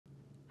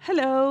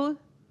Hello!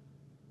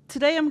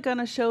 Today I'm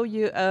gonna show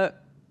you a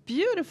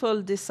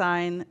beautiful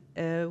design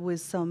with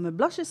some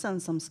blushes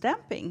and some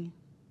stamping.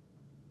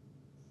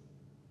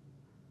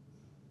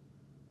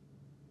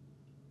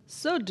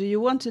 So, do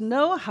you want to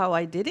know how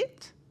I did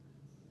it?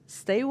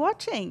 Stay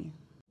watching!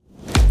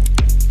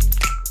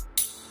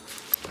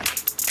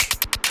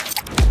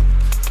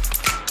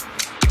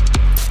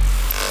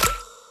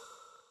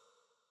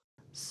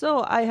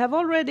 So I have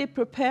already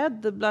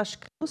prepared the blush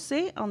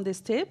cozy on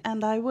this tip,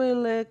 and I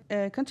will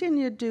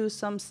continue to do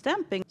some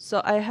stamping.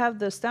 So I have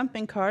the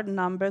stamping card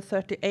number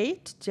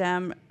 38,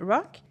 Jam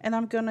Rock, and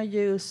I'm gonna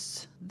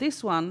use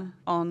this one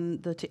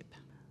on the tip.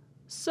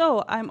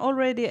 So I'm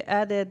already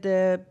added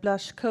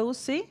blush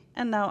cozy,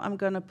 and now I'm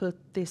gonna put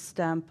this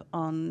stamp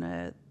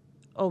on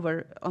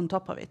over on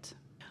top of it.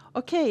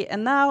 Okay,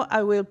 and now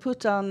I will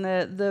put on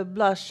the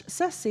blush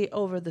sassy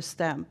over the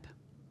stamp.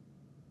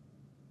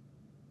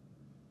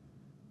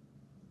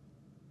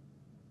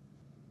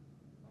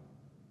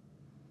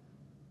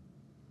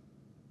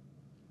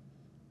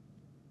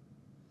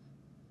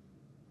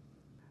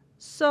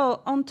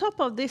 So on top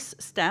of this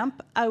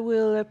stamp, I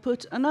will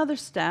put another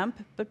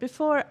stamp, but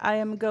before I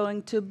am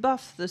going to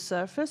buff the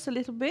surface a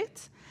little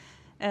bit,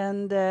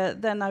 and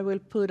then I will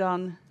put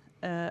on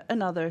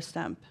another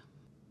stamp.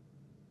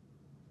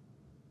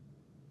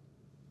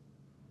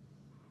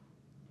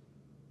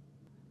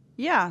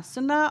 Yeah, so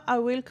now I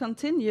will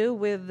continue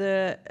with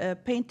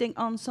painting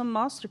on some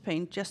master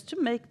paint just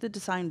to make the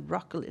design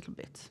rock a little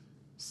bit.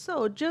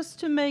 So just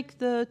to make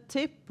the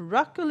tip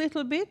rock a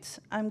little bit,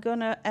 I'm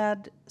gonna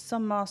add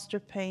some master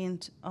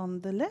paint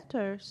on the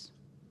letters.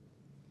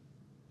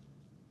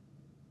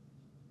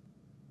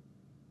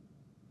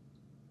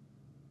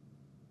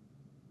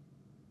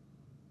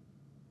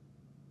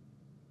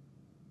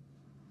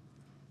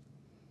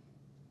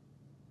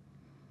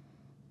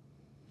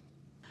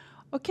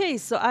 Okay,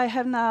 so I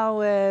have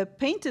now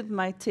painted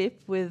my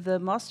tip with the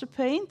master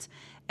paint,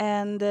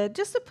 and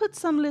just to put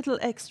some little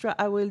extra,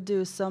 I will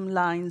do some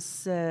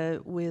lines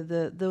with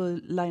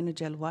the liner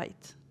gel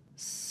white.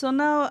 So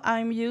now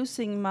I'm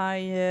using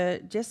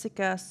my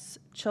Jessica's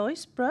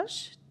Choice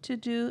brush to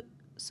do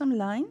some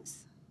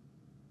lines.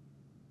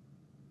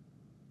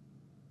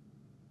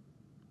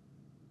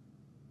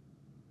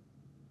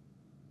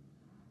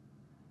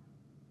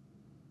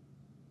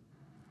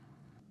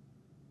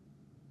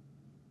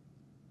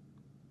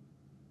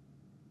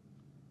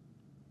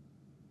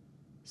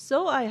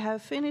 So I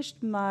have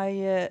finished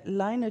my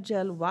liner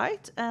gel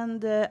white,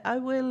 and I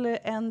will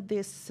end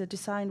this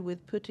design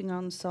with putting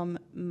on some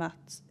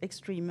matte,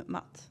 extreme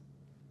matte.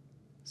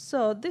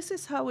 So this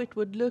is how it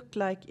would look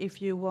like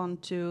if you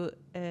want to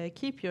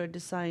keep your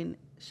design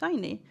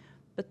shiny,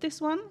 but this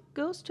one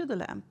goes to the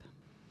lamp.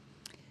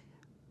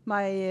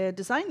 My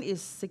design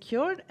is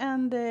secured,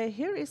 and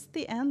here is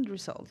the end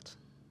result.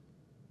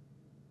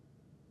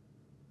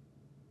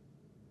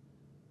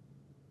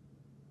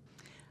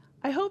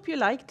 I hope you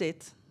liked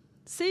it.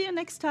 See you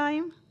next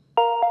time!